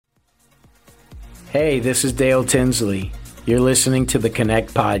Hey, this is Dale Tinsley. You're listening to the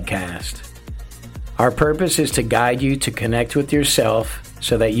Connect Podcast. Our purpose is to guide you to connect with yourself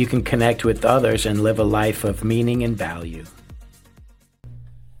so that you can connect with others and live a life of meaning and value.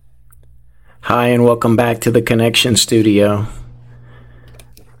 Hi, and welcome back to the Connection Studio,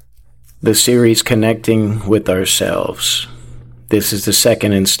 the series Connecting with Ourselves. This is the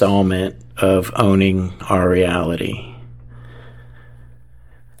second installment of Owning Our Reality.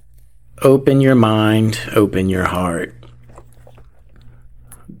 Open your mind, open your heart.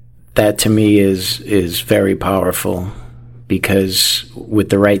 That to me is very powerful, because with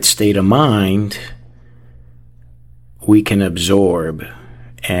the right state of mind, we can absorb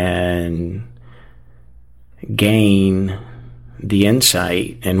and gain the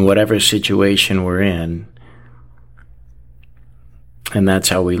insight in whatever situation we're in. And that's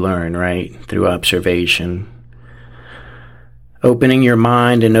how we learn, right? Through observation. Opening your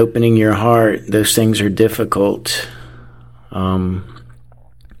mind and opening your heart, those things are difficult.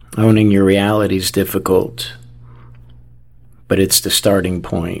 Owning your reality is difficult, but it's the starting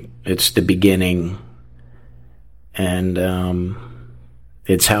point. It's the beginning, and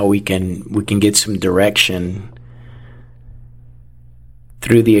it's how we can get some direction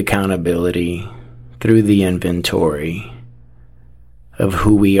through the accountability, through the inventory of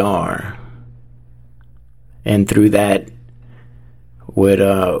who we are, and through that,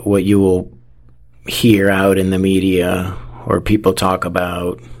 what you will hear out in the media or people talk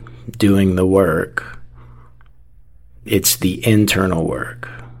about doing the work. It's the internal work.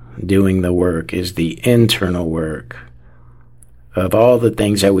 Doing the work is the internal work of all the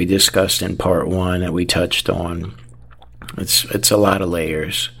things that we discussed in part one that we touched on. It's a lot of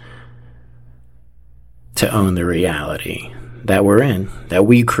layers to own the reality that we're in, that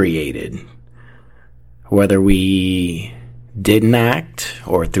we created, whether we didn't act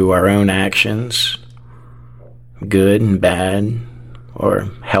or through our own actions, good and bad, or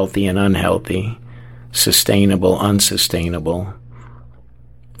healthy and unhealthy, sustainable, unsustainable.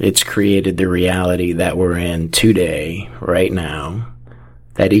 It's created the reality that we're in today, right now,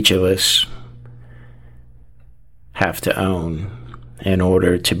 that each of us have to own in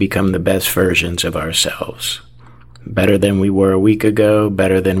order to become the best versions of ourselves. Better than we were a week ago,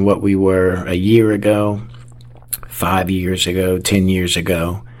 better than what we were a year ago, 5 years ago, 10 years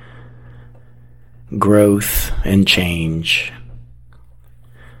ago. Growth and change.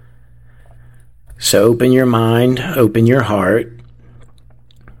 So open your mind, open your heart,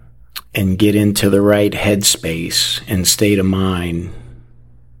 and get into the right headspace and state of mind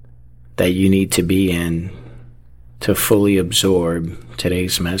that you need to be in to fully absorb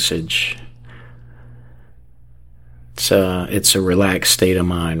today's message. It's a relaxed state of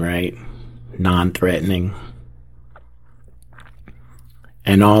mind, right? Non-threatening.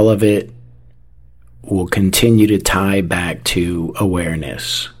 And all of it will continue to tie back to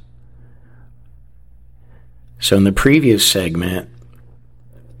awareness. So in the previous segment,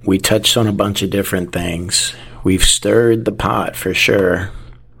 we touched on a bunch of different things. We've stirred the pot for sure.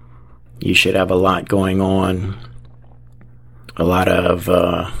 You should have a lot going on. A lot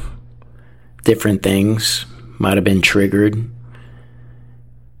of different things might have been triggered.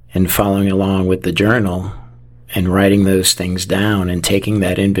 And following along with the journal and writing those things down and taking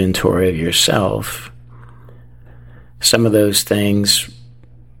that inventory of yourself, some of those things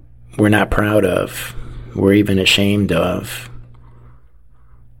we're not proud of, we're even ashamed of.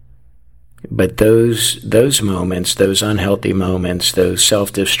 But those moments, those unhealthy moments, those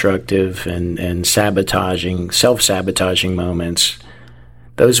self-destructive and self-sabotaging moments,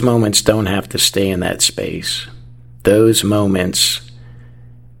 those moments don't have to stay in that space. Those moments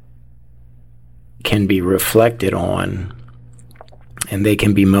can be reflected on, and they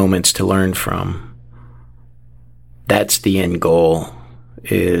can be moments to learn from. That's the end goal,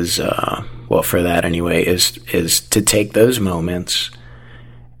 for that anyway, is to take those moments,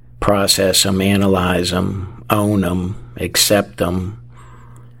 process them, analyze them, own them, accept them,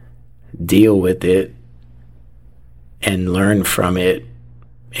 deal with it, and learn from it,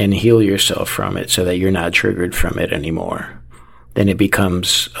 and heal yourself from it so that you're not triggered from it anymore. Then it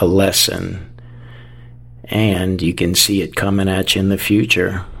becomes a lesson, and you can see it coming at you in the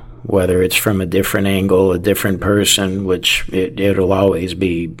future, whether it's from a different angle, a different person, which it'll always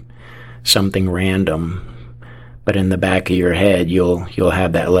be something random. But in the back of your head, you'll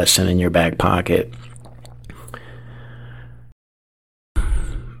have that lesson in your back pocket.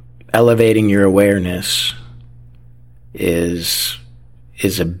 Elevating your awareness is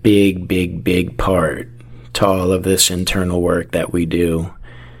a big part to all of this internal work that we do.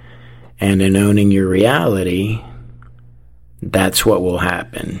 And in owning your reality, that's what will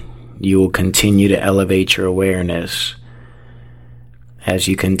happen. You will continue to elevate your awareness as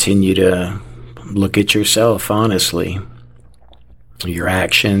you continue to look at yourself honestly. Your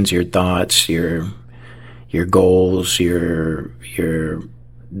actions, your thoughts, your goals,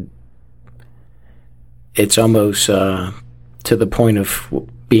 it's almost to the point of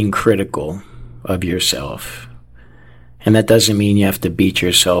being critical of yourself. And that doesn't mean you have to beat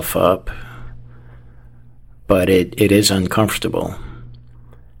yourself up, but it is uncomfortable.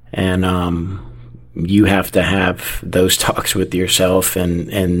 And you have to have those talks with yourself,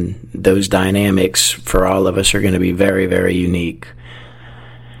 and those dynamics for all of us are going to be very, very unique.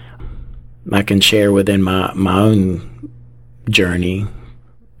 I can share within my own journey,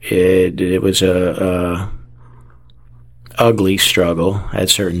 it was a ugly struggle at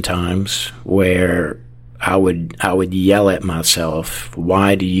certain times where I would yell at myself,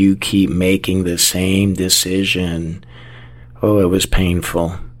 why do you keep making the same decision? Oh, it was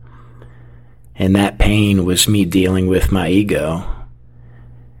painful. And that pain was me dealing with my ego.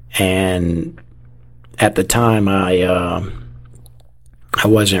 And at the time, I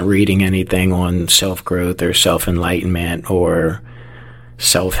wasn't reading anything on self-growth or self-enlightenment or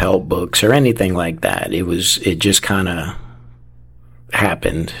self-help books or anything like that. It just kind of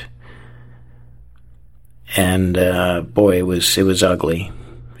happened. And boy, it was ugly.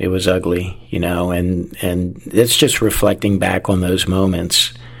 It was ugly, and it's just reflecting back on those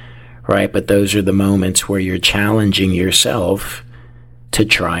moments, right? But those are the moments where you're challenging yourself to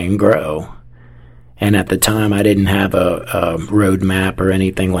try and grow. And at the time, I didn't have a roadmap or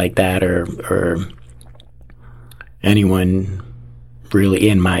anything like that, or anyone really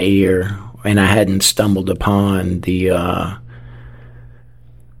in my ear, and I hadn't stumbled upon the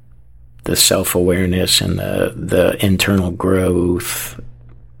self-awareness and the internal growth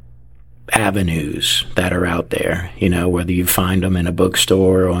avenues that are out there, whether you find them in a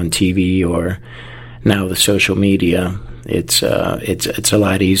bookstore or on TV or now the social media, it's a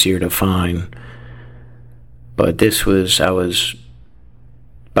lot easier to find. But I was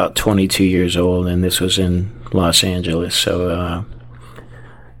about 22 years old, and this was in Los Angeles, so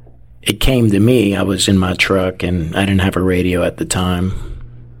it came to me. I was in my truck, and I didn't have a radio at the time.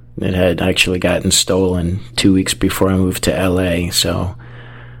 It had actually gotten stolen 2 weeks before I moved to LA, so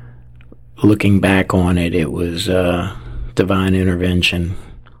looking back on it, it was divine intervention.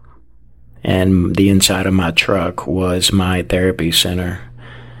 And the inside of my truck was my therapy center.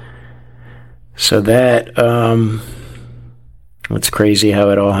 So that, it's crazy how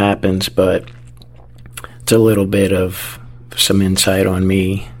it all happens, but it's a little bit of some insight on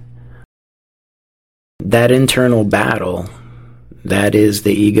me. That internal battle, that is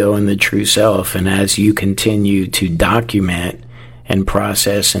the ego and the true self. And as you continue to document and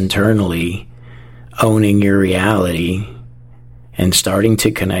process internally, owning your reality and starting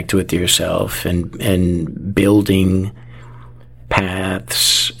to connect with yourself and building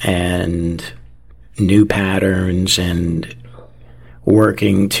paths and new patterns and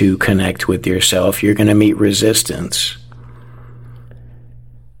working to connect with yourself, you're going to meet resistance.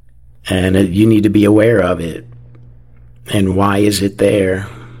 And you need to be aware of it. And why is it there?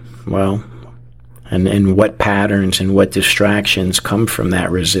 Well, and what patterns and what distractions come from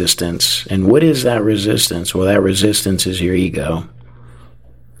that resistance? And what is that resistance? Well, that resistance is your ego.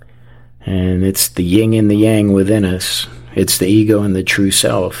 And it's the yin and the yang within us. It's the ego and the true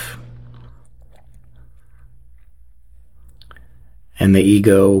self. And the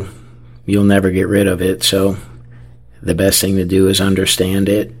ego, you'll never get rid of it. So the best thing to do is understand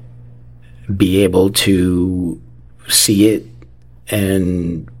it, be able to see it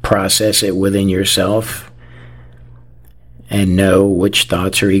and process it within yourself, and know which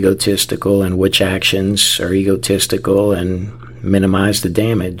thoughts are egotistical and which actions are egotistical, and minimize the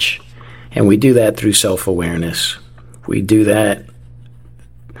damage. And we do that through self-awareness. We do that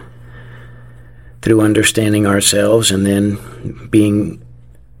through understanding ourselves and then being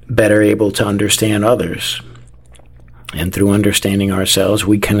better able to understand others. And through understanding ourselves,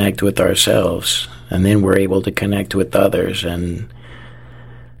 we connect with ourselves, and then we're able to connect with others. And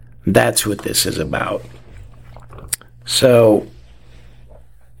that's what this is about. So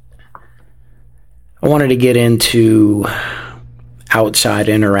I wanted to get into outside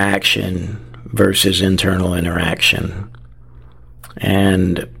interaction versus internal interaction,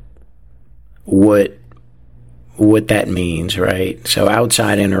 and what that means, right? So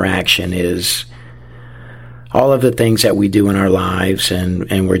outside interaction is all of the things that we do in our lives,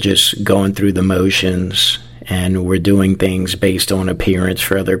 and we're just going through the motions, and we're doing things based on appearance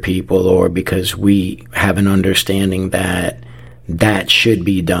for other people, or because we have an understanding that should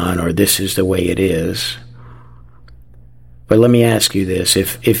be done, or this is the way it is. But let me ask you this.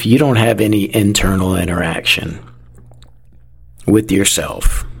 If you don't have any internal interaction with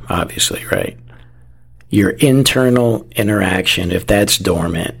yourself, obviously, right? Your internal interaction, if that's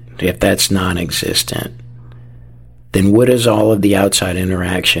dormant, if that's non-existent, then what is all of the outside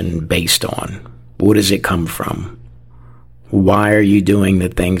interaction based on? What does it come from? Why are you doing the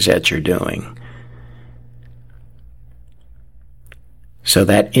things that you're doing? So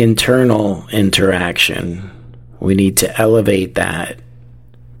that internal interaction, we need to elevate that,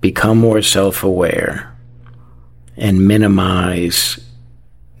 become more self-aware, and minimize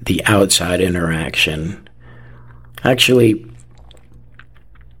the outside interaction. Actually,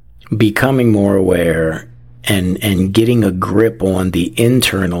 becoming more aware and getting a grip on the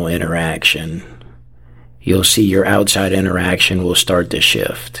internal interaction, you'll see your outside interaction will start to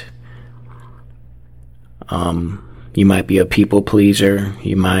shift. You might be a people pleaser.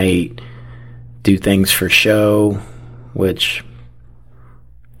 You might do things for show, which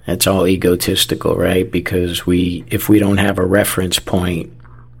that's all egotistical, right? Because if we don't have a reference point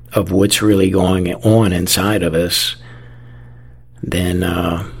of what's really going on inside of us, then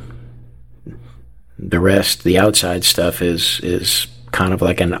the rest, the outside stuff is kind of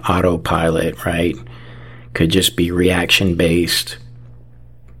like an autopilot, right? Could just be reaction based.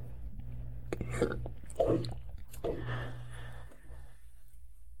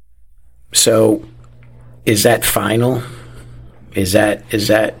 So, is that final? Is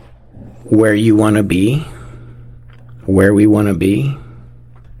that where you want to be? Where we want to be?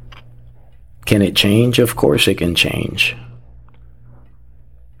 Can it change? Of course it can change.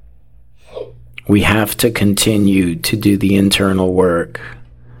 We have to continue to do the internal work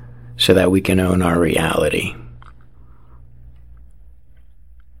so that we can own our reality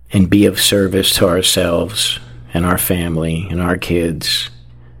and be of service to ourselves and our family and our kids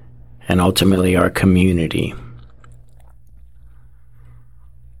and ultimately our community.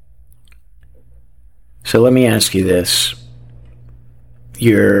 So let me ask you this.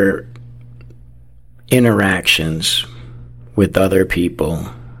 Your interactions with other people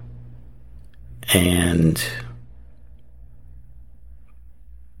and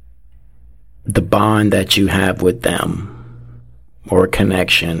the bond that you have with them or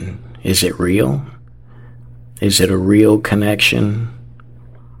connection, is it real? Is it a real connection?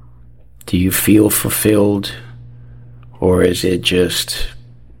 Do you feel fulfilled, or is it just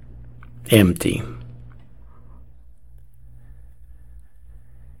empty?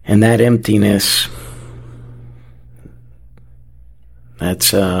 And that emptiness, that's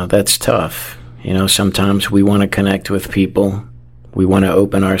tough. You know, sometimes we want to connect with people. We want to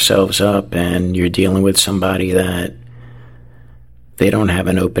open ourselves up, and you're dealing with somebody that they don't have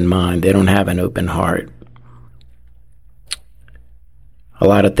an open mind. They don't have an open heart. A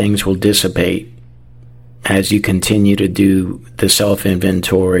lot of things will dissipate as you continue to do the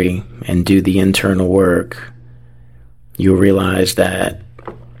self-inventory and do the internal work. You'll realize that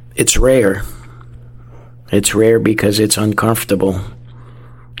it's rare. It's rare because it's uncomfortable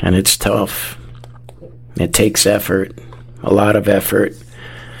and it's tough. It takes effort, a lot of effort.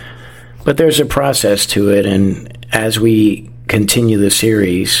 But there's a process to it, and as we continue the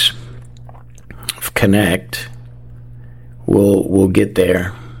series of Connect, we'll get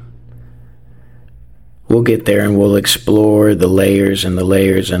there. We'll get there, and we'll explore the layers and the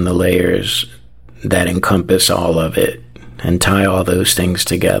layers and the layers that encompass all of it and tie all those things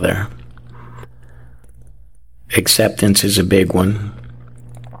together. Acceptance is a big one.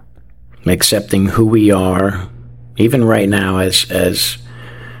 Accepting who we are, even right now as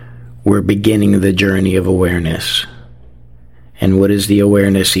we're beginning the journey of awareness. And what does the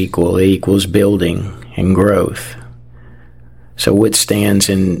awareness equal? It equals building and growth. So what stands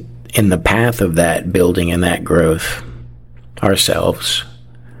in the path of that building and that growth? Ourselves,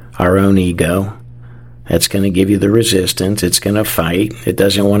 our own ego. That's going to give you the resistance. It's going to fight. It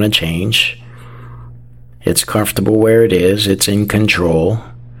doesn't want to change. It's comfortable where it is. It's in control,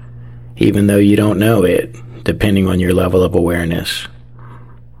 even though you don't know it, depending on your level of awareness.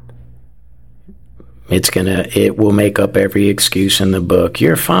 It will make up every excuse in the book.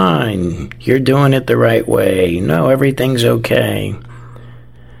 You're fine. You're doing it the right way. No, everything's okay.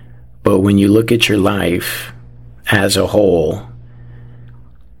 But when you look at your life as a whole,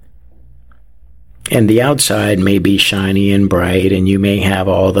 and the outside may be shiny and bright, and you may have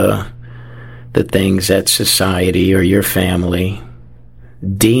all the things that society or your family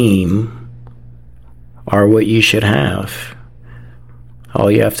deem are what you should have.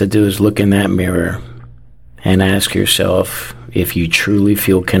 All you have to do is look in that mirror and ask yourself if you truly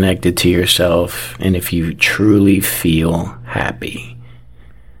feel connected to yourself and if you truly feel happy.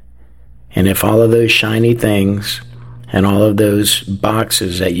 And if all of those shiny things and all of those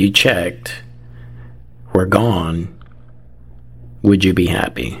boxes that you checked were gone, would you be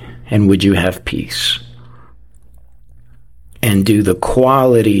happy? And would you have peace? And is the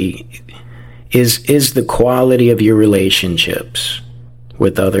quality of your relationships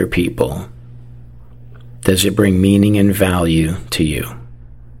with other people, does it bring meaning and value to you?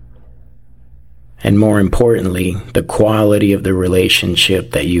 And more importantly, the quality of the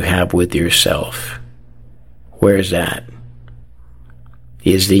relationship that you have with yourself. Where's that?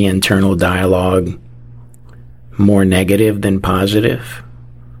 Is the internal dialogue more negative than positive?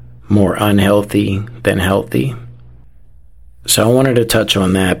 More unhealthy than healthy? So I wanted to touch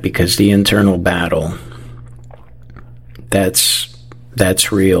on that because the internal battle, that's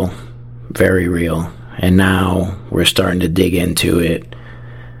real, very real. And now we're starting to dig into it.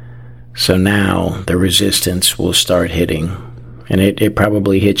 So now the resistance will start hitting. And it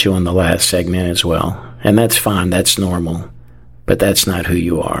probably hit you on the last segment as well. And that's fine, that's normal. But that's not who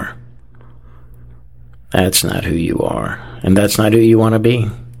you are. That's not who you are. And that's not who you want to be.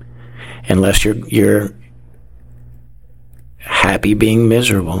 Unless you're happy being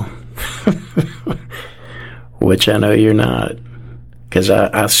miserable. Which I know you're not. Because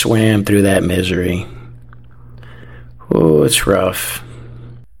I swam through that misery. Oh, it's rough.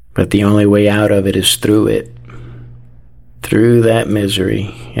 But the only way out of it is through it. Through that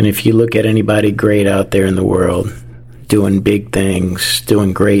misery. And if you look at anybody great out there in the world, doing big things,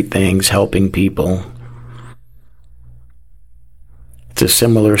 doing great things, helping people, it's a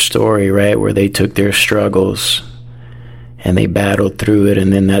similar story, right? Where they took their struggles and they battled through it,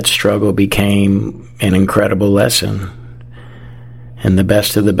 and then that struggle became an incredible lesson. And the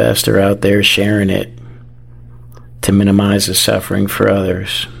best of the best are out there sharing it to minimize the suffering for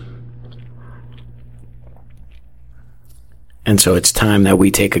others. And so it's time that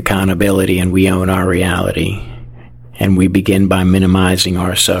we take accountability and we own our reality. And we begin by minimizing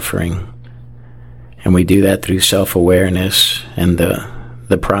our suffering. And we do that through self-awareness and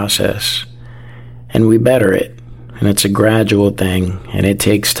the process. And we better it. And it's a gradual thing, and it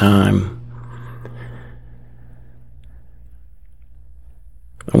takes time.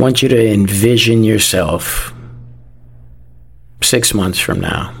 I want you to envision yourself 6 months from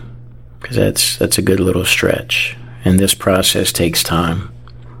now, because that's a good little stretch. And this process takes time.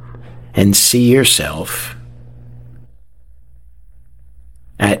 And see yourself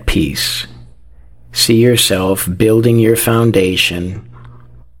at peace. See yourself building your foundation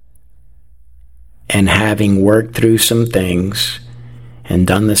and having worked through some things and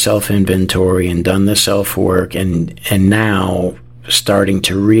done the self-inventory and done the self-work and now starting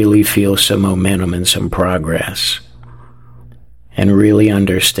to really feel some momentum and some progress. And really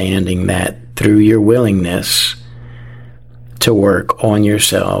understanding that through your willingness to work on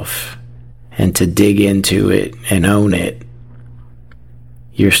yourself and to dig into it and own it,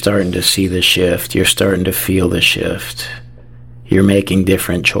 you're starting to see the shift. You're starting to feel the shift. You're making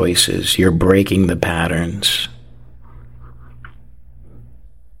different choices. You're breaking the patterns.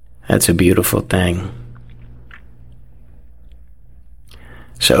 That's a beautiful thing.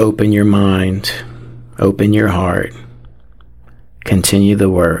 So open your mind, open your heart, continue the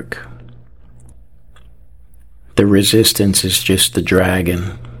work. The resistance is just the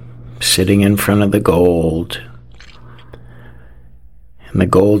dragon sitting in front of the gold. And the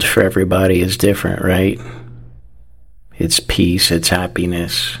gold for everybody is different, right? It's peace, it's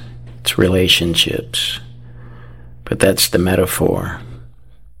happiness, it's relationships. But that's the metaphor.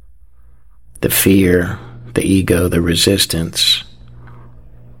 The fear, the ego, the resistance.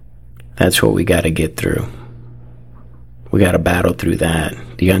 That's what we got to get through. We got to battle through that.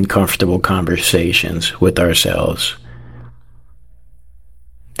 The uncomfortable conversations with ourselves.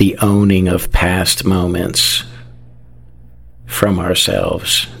 The owning of past moments from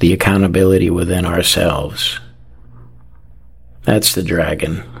ourselves. The accountability within ourselves. That's the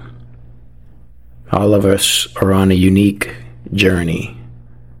dragon. All of us are on a unique journey.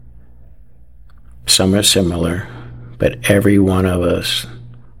 Some are similar, but every one of us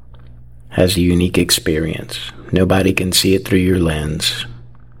has a unique experience. Nobody can see it through your lens.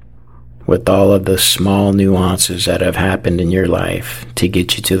 With all of the small nuances that have happened in your life to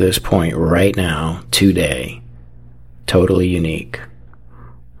get you to this point right now, today, totally unique.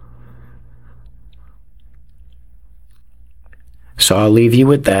 So I'll leave you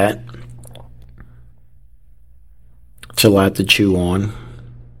with that. It's a lot to chew on.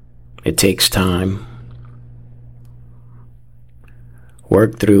 It takes time.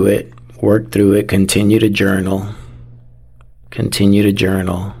 Work through it, continue to journal. Continue to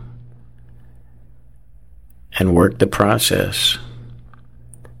journal. And work the process.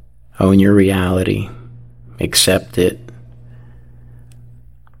 Own your reality. Accept it.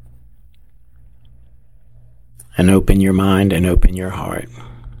 and open your mind and open your heart.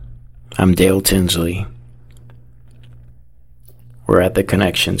 I'm Dale Tinsley. We're at the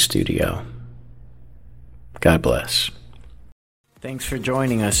Connection Studio. God bless. Thanks for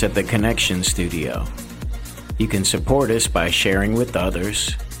joining us at the Connection Studio. You can support us by sharing with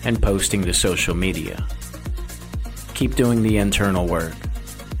others and posting to social media. Keep doing the internal work,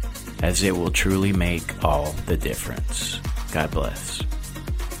 as it will truly make all the difference. God bless.